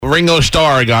Ringo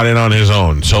Starr got in on his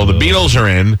own. So the Beatles are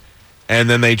in, and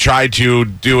then they tried to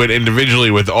do it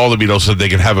individually with all the Beatles so they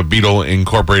could have a Beatle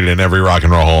incorporated in every Rock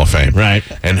and Roll Hall of Fame. Right.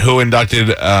 And who inducted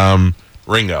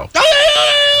Ringo?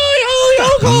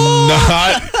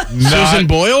 Not Susan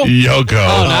Boyle? Yoko.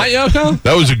 Oh, not Yoko?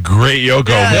 That was a great Yoko.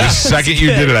 The second you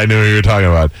did it, I knew who you were talking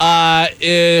about.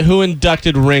 Who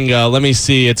inducted Ringo? Let me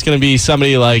see. It's going to be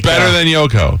somebody like... Better than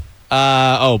Yoko.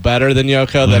 Better than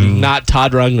Yoko? Then not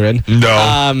Todd Rundgren.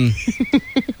 No.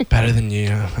 Better than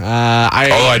you.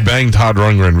 I'd bang Todd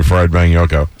Rundgren before I'd bang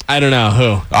Yoko. I don't know.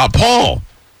 Who? Paul.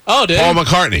 Oh, dude. Paul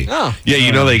McCartney. Oh. Yeah,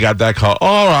 you know they got that call.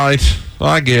 All right.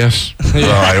 I guess.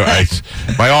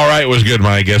 My all right was good.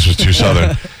 My I guess was too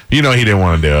southern. You know he didn't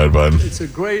want to do it, but... It's a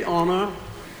great honor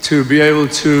to be able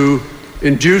to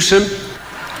induce him.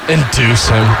 Induce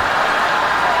him.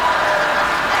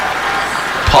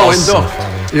 Paul's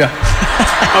Yeah.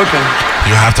 Okay.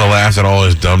 You have to laugh at all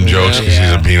his dumb jokes because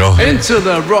he's a Beatle. Into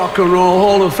the Rock and Roll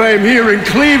Hall of Fame here in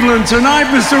Cleveland tonight,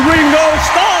 Mr. Ringo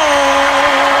Starr!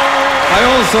 I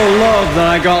also love that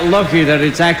I got lucky that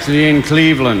it's actually in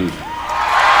Cleveland.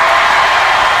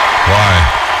 Why?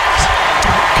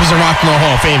 Because the Rock and Roll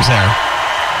Hall of Fame's there.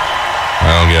 I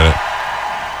don't get it.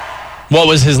 What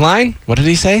was his line? What did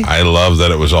he say? I love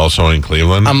that it was also in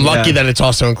Cleveland. I'm lucky that it's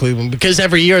also in Cleveland because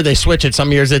every year they switch it.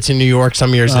 Some years it's in New York,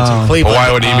 some years it's in Cleveland. Why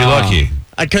would he be lucky?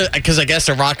 Because I guess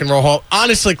the Rock and Roll Hall...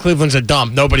 Honestly, Cleveland's a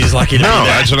dump. Nobody's lucky to be there.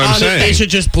 That's what I'm saying. They should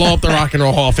just blow up the Rock and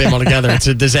Roll Hall of Fame altogether. It's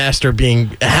a disaster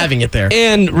having it there.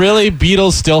 And really,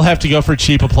 Beatles still have to go for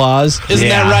cheap applause. Isn't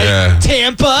that right? Yeah.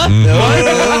 Tampa?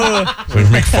 With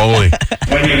Mick Foley.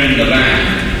 When you're in the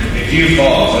band, if you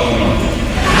fall, own it.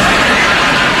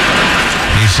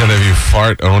 He said, if you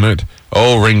fart, own it.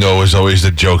 Oh, Ringo was always the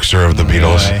jokester of the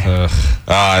Beatles.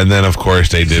 And then, of course,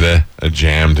 they did a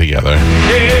jam together.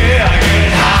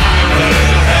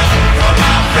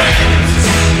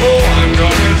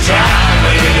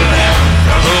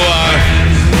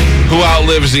 Who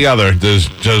outlives the other?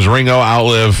 Does Ringo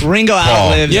outlive Ringo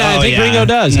Paul? outlives. Yeah, I think Ringo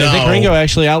does. No. I think Ringo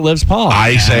actually outlives Paul.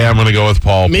 I say I'm going to go with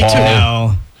Paul. Me Paul, too.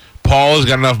 No. Paul has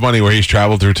got enough money where he's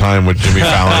traveled through time with Jimmy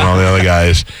Fallon and all the other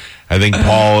guys. I think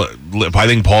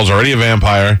Paul's already a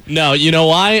vampire. No, you know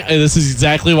why? This is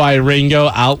exactly why Ringo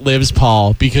outlives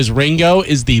Paul. Because Ringo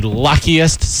is the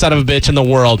luckiest son of a bitch in the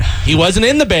world. He wasn't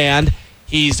in the band.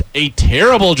 He's a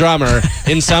terrible drummer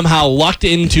and somehow lucked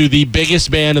into the biggest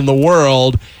band in the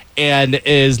world and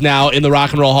is now in the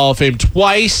Rock and Roll Hall of Fame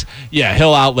twice. Yeah,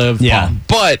 he'll outlive Paul.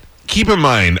 But keep in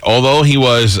mind, although he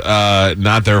was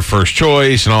not their first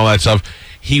choice and all that stuff,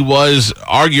 he was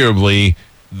arguably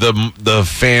the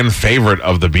fan favorite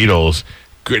of the Beatles.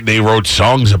 They wrote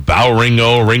songs about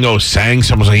Ringo. Ringo sang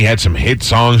some. He had some hit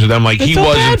songs with them. Like They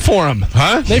felt bad for him.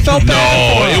 Huh? They felt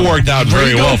bad for him. No, it worked out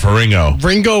very well for Ringo.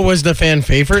 Ringo was the fan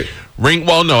favorite?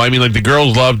 Well, no, I mean, like the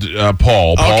girls loved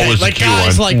Paul. Paul was like the cute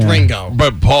guys one. like Ringo.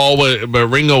 But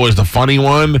Ringo was the funny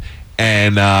one.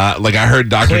 And like I heard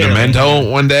Dr.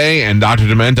 Demento one day, and Dr.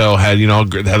 Demento had,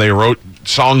 how they wrote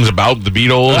songs about the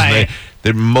Beatles. Right.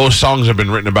 And most songs have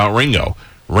been written about Ringo.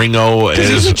 Ringo is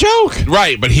he's a joke,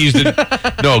 right? But he's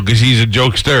because he's a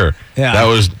jokester. Yeah. That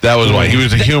was why he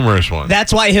was the humorous one.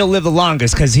 That's why he'll live the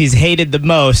longest, because he's hated the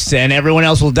most, and everyone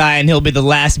else will die, and he'll be the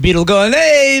last Beatle going,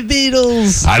 "Hey,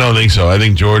 Beatles!" I don't think so. I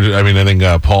think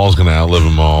Paul's going to outlive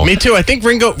them all. Me too. I think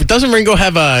doesn't Ringo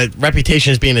have a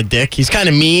reputation as being a dick? He's kind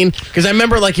of mean because I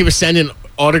remember like he was sending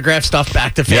autograph stuff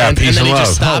back to fans, peace and then and he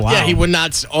just love. stopped. Oh, wow. Yeah, he would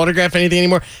not autograph anything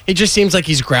anymore. He just seems like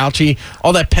he's grouchy.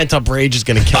 All that pent up rage is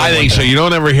going to kill him. I think so. You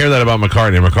don't ever hear that about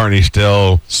McCartney. McCartney's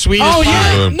still sweet. Oh, as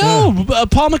yeah. pie. No,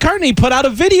 Paul McCartney put out a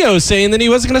video saying that he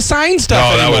wasn't going to sign stuff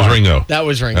No, anymore. that was Ringo. That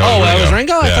was Ringo. That was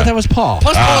Ringo? I Yeah. thought that was Paul.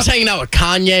 Plus, Paul's hanging out with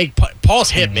Kanye.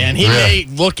 Paul's hip, man. He may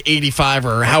look 85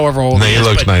 or however old No, he he is,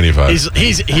 looks but 95.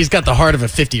 He's got the heart of a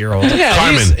 50-year-old. Yeah,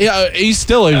 Carmin. he's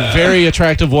still a very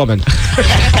attractive woman.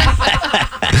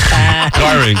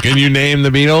 Carmin, can you name the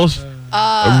Beatles?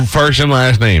 First and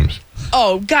last names.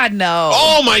 Oh, God, no.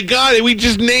 Oh my God! We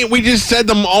just said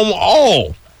them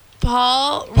all.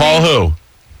 Paul. Paul who?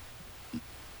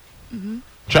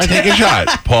 Try to take a shot.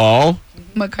 Paul.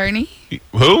 McCartney.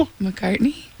 Who?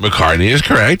 McCartney. McCartney is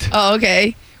correct. Oh,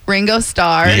 okay. Ringo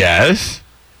Starr. Yes.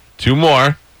 Two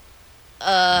more.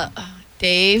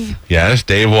 Dave. Yes.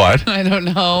 Dave what? I don't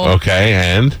know. Okay,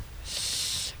 and?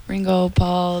 Ringo,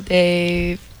 Paul,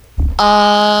 Dave.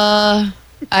 I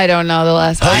don't know the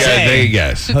last one. Yeah, take a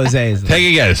guess. Jose is Take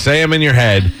a guess. Say them in your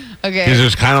head. Okay. Because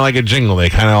it's kind of like a jingle. They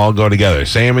kind of all go together.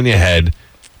 Say them in your head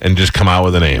and just come out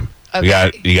with a name.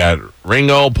 Okay. You got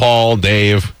Ringo, Paul,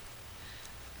 Dave.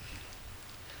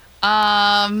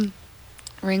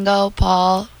 Ringo,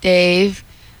 Paul, Dave,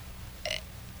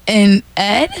 And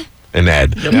Ed? and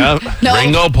Ed. No.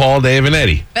 Ringo, Paul, Dave, and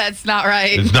Eddie. That's not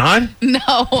right. It's not? No,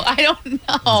 I don't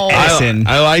know. Edison.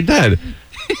 I like that.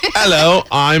 Hello,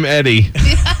 I'm Eddie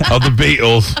of the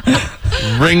Beatles.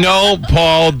 Ringo,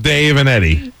 Paul, Dave, and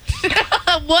Eddie.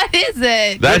 What is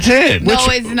it? That's it. No,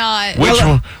 it's not.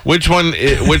 Which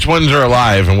ones are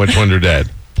alive and which ones are dead?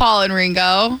 Paul and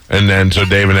Ringo. And then so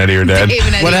Dave and Eddie are dead. Dave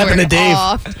and Eddie What happened were to Dave?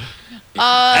 off.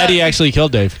 Eddie actually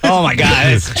killed Dave. Oh my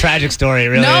God, it's a tragic story. It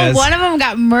really No, is. one of them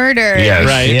got murdered. Yes.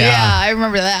 Right. Yeah, I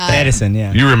remember that. Edison,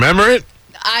 yeah. You remember it?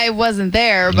 I wasn't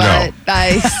there, but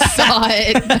I saw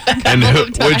it. a And couple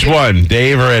of which times. one?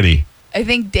 Dave or Eddie? I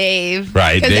think Dave.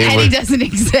 Right, Because Dave Eddie was- doesn't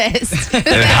exist. And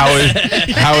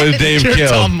how is Dave You're killed?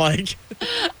 Tom Mike.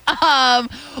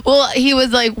 Well, he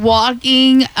was like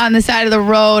walking on the side of the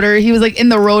road, or he was like in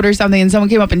the road or something, and someone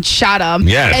came up and shot him.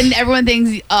 Yes. And everyone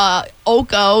thinks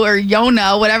Oko or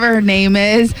Yona, whatever her name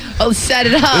is, set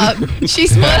it up. She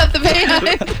split up the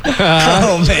band.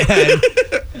 Oh man.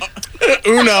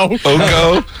 Uno.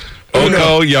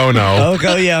 Oko Yono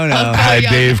Oko Yono. had Yono.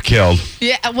 Dave killed.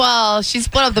 Yeah, well, she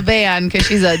split up the band because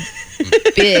she's a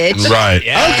bitch. Right.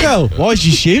 Oko, why'd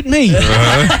you shoot me?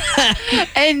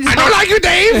 And I don't like you,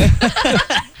 Dave.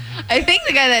 I think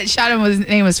the guy that shot him his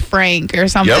name was Frank or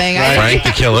something. Yep. Frank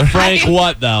the killer. Frank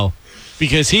what, though?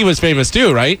 Because he was famous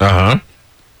too, right? Uh-huh.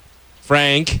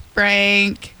 Frank.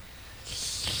 Frank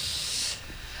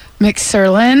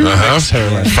McSurlin. Uh-huh.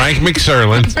 Frank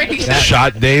McSurlin Frank-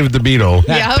 shot Dave the Beetle,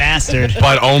 That Yep. bastard.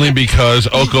 but only because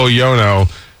Oko Yono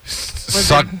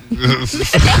sucked.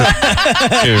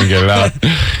 Can't even get it out.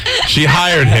 She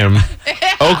hired him.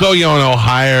 Oko Yono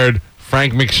hired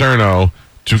Frank McSurno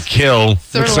to kill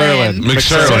McSurlin.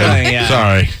 McSurlin. yeah.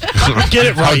 Sorry. Get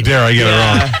it How right. dare I get it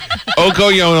wrong? Oko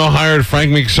Yono hired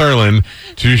Frank McSurlin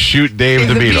to shoot Dave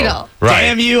the Beetle. Right.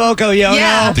 Damn you, Oko Yono.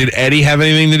 Yeah. Did Eddie have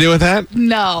anything to do with that?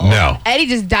 No. No. Eddie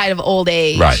just died of old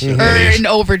age. Right. Or Eddie's- an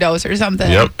overdose or something.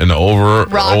 Yep, an old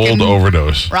Rockin'.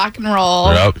 overdose. Rock and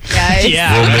roll. Yep. Guys.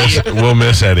 Yeah. We'll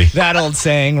miss Eddie. That old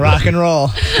saying, rock and roll.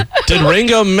 Did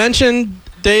Ringo mention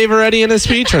Dave or Eddie in his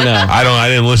speech or no? I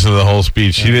didn't listen to the whole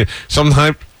speech. He did.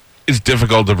 Sometimes it's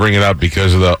difficult to bring it up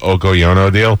because of the Oko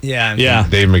Yono deal. Yeah. Yeah.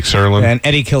 Dave McSurlin. And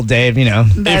Eddie killed Dave, you know.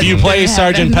 If you play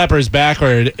Sergeant Pepper's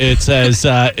backward, it says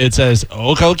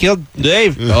Oko killed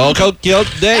Dave. Oko killed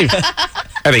Dave.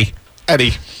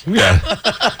 Eddie. Yeah.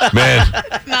 Man,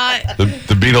 Not.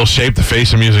 the Beatles shaped the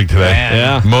face of music today. Man.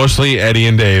 Yeah. Mostly Eddie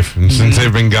and Dave, and since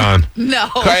they've been gone. No.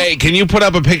 Hey, can you put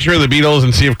up a picture of the Beatles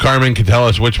and see if Carmen can tell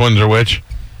us which ones are which?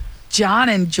 John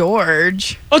and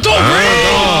George. Oh, what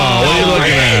are you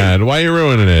looking at? Why are you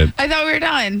ruining it? I thought we were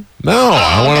done. No,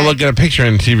 I want to okay. look at a picture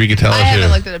and see if you can tell I us haven't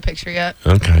who. looked at a picture yet.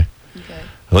 Okay. Okay.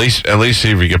 At least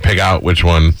see if you can pick out which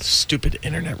one. Stupid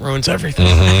internet ruins everything.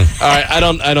 Mm-hmm. All right,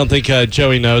 I don't think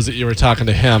Joey knows that you were talking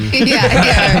to him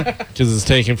Yeah. because it's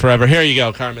taking forever. Here you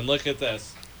go, Carmen. Look at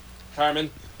this. Carmen,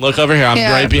 look over here. I'm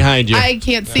Yeah. right behind you. I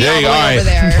can't see There all you the go. way All over right.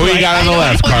 there. Who you got on the I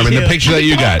left, don't know Carmen? The what picture that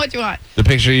you got. What you want? The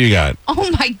picture you got. Oh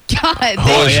my God.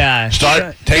 Who is- yeah.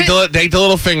 Take the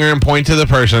little finger and point to the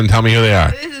person and tell me who they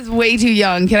are. This is way too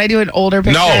young. Can I do an older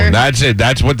picture? No, that's it.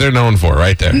 That's what they're known for,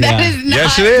 right there. That is not.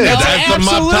 Yes, it is. No. That's the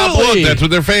top look. absolutely. That's what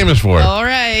they're famous for. All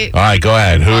right. All right, go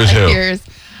ahead. Who is who? Here's,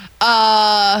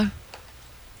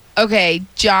 okay,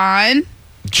 John.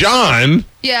 John.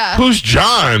 Yeah. Who's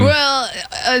John? Well,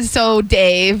 so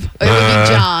Dave. It would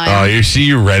be John. Oh,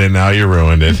 you read it now. You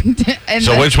ruined it. And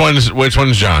So then which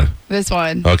one's John? this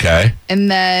one. Okay.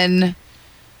 And then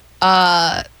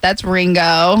that's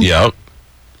Ringo. Yep.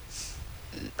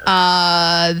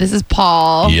 This is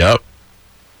Paul. Yep.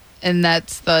 And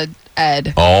that's the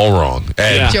Ed. All wrong.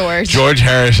 Ed. Yeah. George. George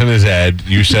Harrison is Ed.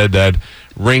 You said that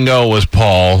Ringo was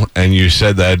Paul, and you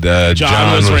said that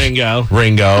John was Ringo.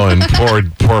 Ringo, and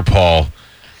poor Paul.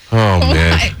 Oh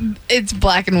man. It's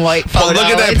black and white photo. Well, look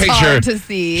at that it's picture. Hard to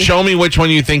see. Show me which one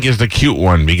you think is the cute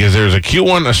one, because there's a cute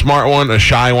one, a smart one, a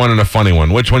shy one, and a funny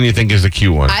one. Which one do you think is the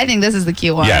cute one? I think this is the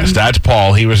cute one. Yes, that's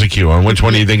Paul. He was a cute one. Which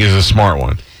one do you think is the smart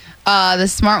one? The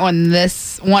smart one.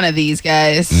 This one of these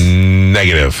guys.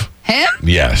 Negative. Him?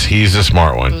 Yes, he's the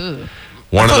smart one. Ooh.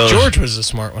 One I of thought those. George was the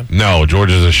smart one. No, George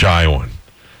is a shy one.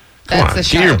 Come That's on, the get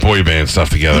shy your one. boy band stuff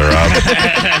together,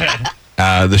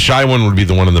 Rob. The shy one would be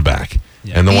the one in the back,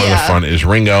 and the one in the Yeah. front is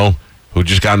Ringo, who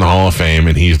just got in the Hall of Fame,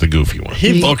 and he's the goofy one.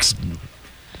 He looks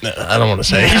I don't want to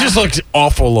say. He just looks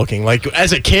awful looking. Like,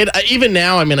 as a kid, even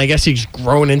now, I mean, I guess he's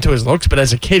grown into his looks, but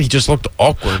as a kid, he just looked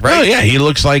awkward, right? Oh, yeah.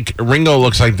 Ringo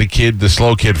looks like the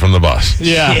slow kid from the bus.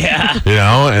 Yeah. You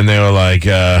know, and they were like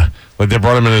they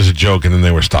brought him in as a joke, and then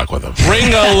they were stuck with him.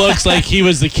 Ringo looks like he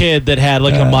was the kid that had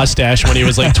like a mustache when he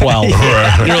was like 12.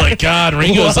 You're like, God,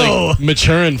 Ringo's like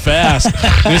maturing fast.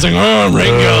 And he's like, oh,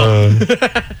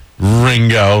 Ringo.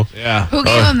 Ringo. Yeah. Who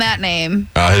gave him that name?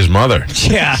 His mother.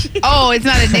 Yeah. Oh, it's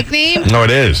not a nickname? No,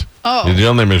 it is. Oh. His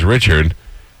real name is Richard,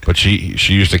 but she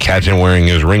used to catch him wearing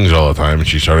his rings all the time, and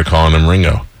she started calling him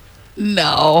Ringo.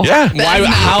 No. Yeah.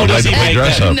 How does he make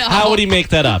dress that? up. No. How would he make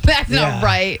that up? That's not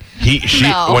right.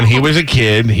 No. When he was a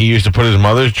kid, he used to put his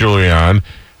mother's jewelry on,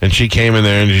 and she came in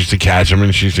there and used to catch him,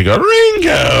 and she used to go,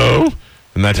 Ringo.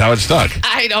 And that's how it stuck.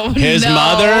 I don't His know.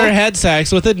 mother had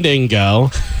sex with a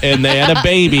dingo, and they had a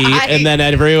baby, and then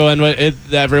everyone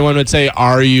would say,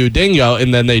 "Are you dingo?"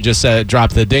 And then they just said,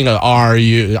 "Drop the dingo." Are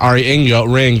you Ringo?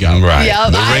 Right.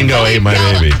 Yep, The Ringo ate my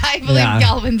baby. I believe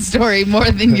Galvin's story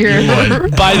more than your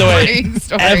By the way,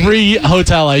 story. every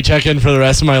hotel I check in for the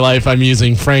rest of my life, I'm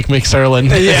using Frank McSerlin.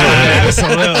 Yeah,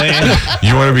 absolutely.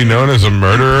 You want to be known as a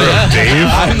murderer of Dave?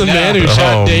 I'm the man who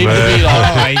shot Dave man. the Oh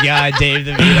Beatle. my God, Dave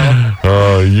the Beatle.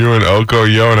 Oh, you and Oko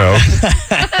Yono.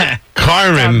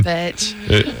 Carmin. bitch.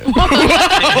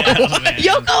 Oh,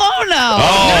 Yoko Ono.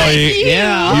 Oh,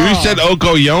 yeah. You said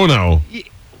Oko Yono.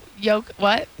 Yoko.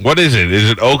 What? What is it? Is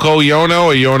it Oko Yono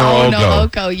or Yono Oh Oko? no,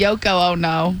 Oko. Yoko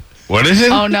Ono. What is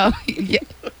it? Oh no.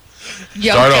 Yoko.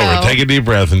 Start over. Take a deep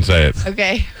breath and say it.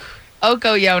 Okay.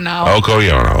 Oko Yono. Oko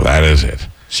Yono. That is it.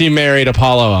 She married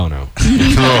Apollo Ono.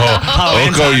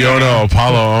 Oko Yono,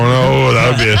 Apollo Ono.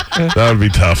 That would be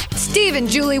tough. Steve and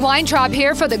Julie Weintraub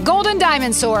here for the Golden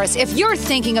Diamond Source. If you're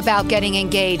thinking about getting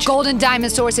engaged, Golden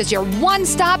Diamond Source is your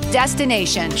one-stop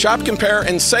destination. Shop, compare,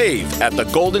 and save at the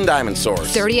Golden Diamond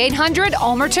Source. 3800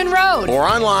 Almerton Road. Or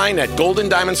online at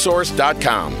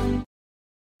goldendiamondsource.com.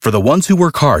 For the ones who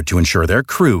work hard to ensure their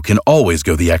crew can always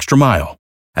go the extra mile,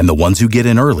 and the ones who get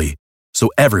in early so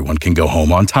everyone can go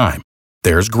home on time,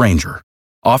 there's Grainger,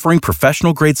 offering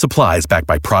professional-grade supplies backed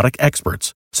by product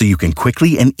experts so you can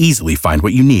quickly and easily find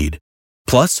what you need.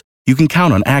 Plus, you can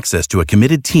count on access to a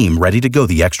committed team ready to go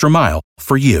the extra mile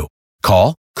for you.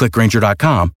 Call, click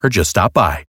Grainger.com, or just stop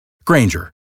by.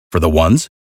 Grainger, for the ones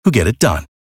who get it done.